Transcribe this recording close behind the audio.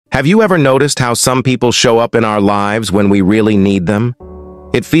Have you ever noticed how some people show up in our lives when we really need them?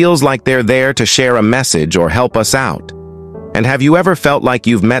 It feels like they're there to share a message or help us out. And have you ever felt like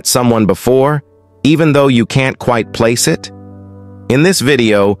you've met someone before, even though you can't quite place it? In this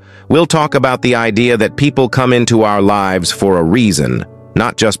video, we'll talk about the idea that people come into our lives for a reason,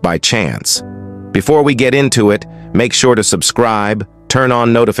 not just by chance. Before we get into it, make sure to subscribe, turn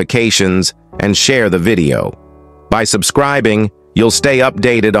on notifications, and share the video. By subscribing, you'll stay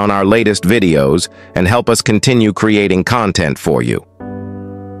updated on our latest videos and help us continue creating content for you.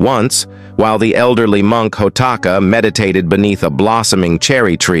 Once, while the elderly monk Hotaka meditated beneath a blossoming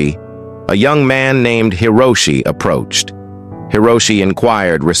cherry tree, a young man named Hiroshi approached. Hiroshi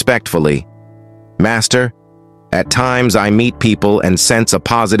inquired respectfully, "Master, at times I meet people and sense a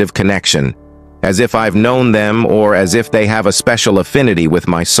positive connection, as if I've known them or as if they have a special affinity with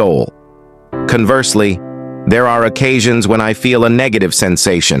my soul. Conversely, there are occasions when I feel a negative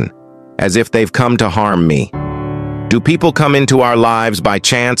sensation, as if they've come to harm me. Do people come into our lives by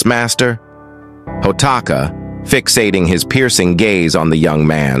chance, Master?" Hotaka, fixating his piercing gaze on the young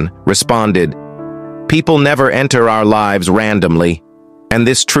man, responded, "People never enter our lives randomly, and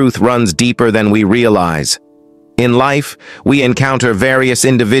this truth runs deeper than we realize. In life, we encounter various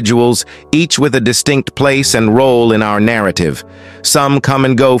individuals, each with a distinct place and role in our narrative. Some come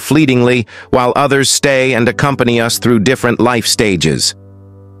and go fleetingly, while others stay and accompany us through different life stages."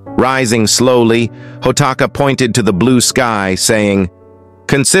 Rising slowly, Hotaka pointed to the blue sky, saying,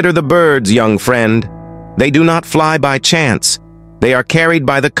 "Consider the birds, young friend. They do not fly by chance. They are carried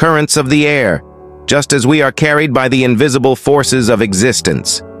by the currents of the air, just as we are carried by the invisible forces of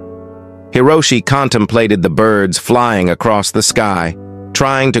existence." Hiroshi contemplated the birds flying across the sky,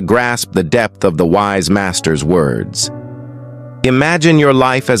 trying to grasp the depth of the wise master's words. "Imagine your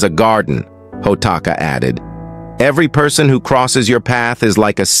life as a garden," Hotaka added. "Every person who crosses your path is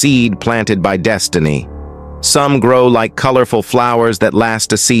like a seed planted by destiny. Some grow like colorful flowers that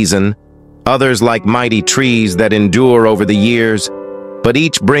last a season, others like mighty trees that endure over the years, but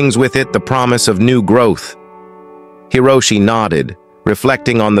each brings with it the promise of new growth." Hiroshi nodded,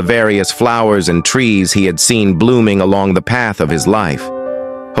 reflecting on the various flowers and trees he had seen blooming along the path of his life.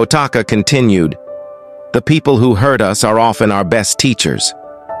 Hotaka continued, "The people who hurt us are often our best teachers.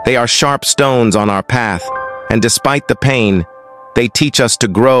 They are sharp stones on our path, and despite the pain, they teach us to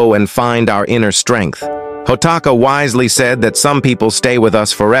grow and find our inner strength." Hotaka wisely said that some people stay with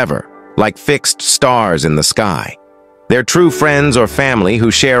us forever, like fixed stars in the sky. They're true friends or family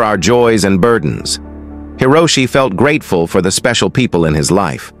who share our joys and burdens. Hiroshi felt grateful for the special people in his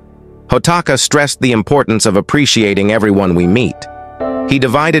life. Hotaka stressed the importance of appreciating everyone we meet. He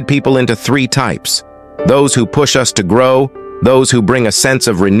divided people into three types: those who push us to grow, those who bring a sense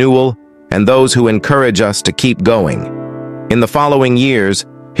of renewal, and those who encourage us to keep going. In the following years,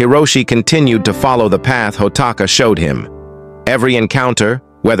 Hiroshi continued to follow the path Hotaka showed him. Every encounter,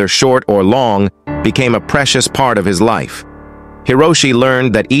 whether short or long, became a precious part of his life. Hiroshi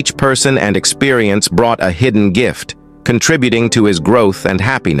learned that each person and experience brought a hidden gift, contributing to his growth and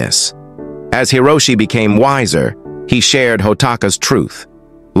happiness. As Hiroshi became wiser, he shared Hotaka's truth.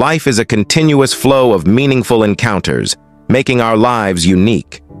 Life is a continuous flow of meaningful encounters, making our lives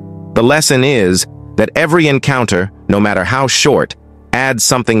unique. The lesson is that every encounter, no matter how short, adds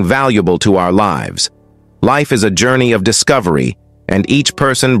something valuable to our lives. Life is a journey of discovery, and each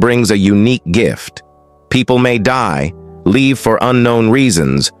person brings a unique gift. People may die, leave for unknown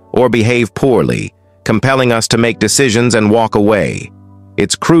reasons, or behave poorly, compelling us to make decisions and walk away.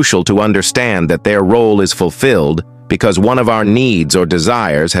 It's crucial to understand that their role is fulfilled because one of our needs or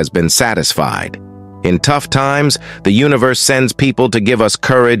desires has been satisfied. In tough times, the universe sends people to give us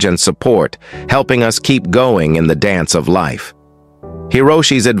courage and support, helping us keep going in the dance of life.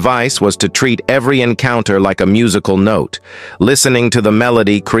 Hiroshi's advice was to treat every encounter like a musical note, listening to the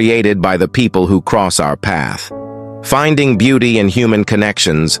melody created by the people who cross our path. Finding beauty in human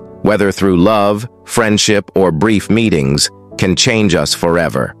connections, whether through love, friendship, or brief meetings, can change us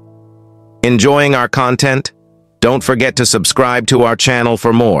forever. Enjoying our content? Don't forget to subscribe to our channel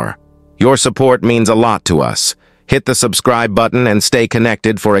for more. Your support means a lot to us. Hit the subscribe button and stay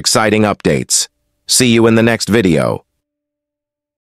connected for exciting updates. See you in the next video.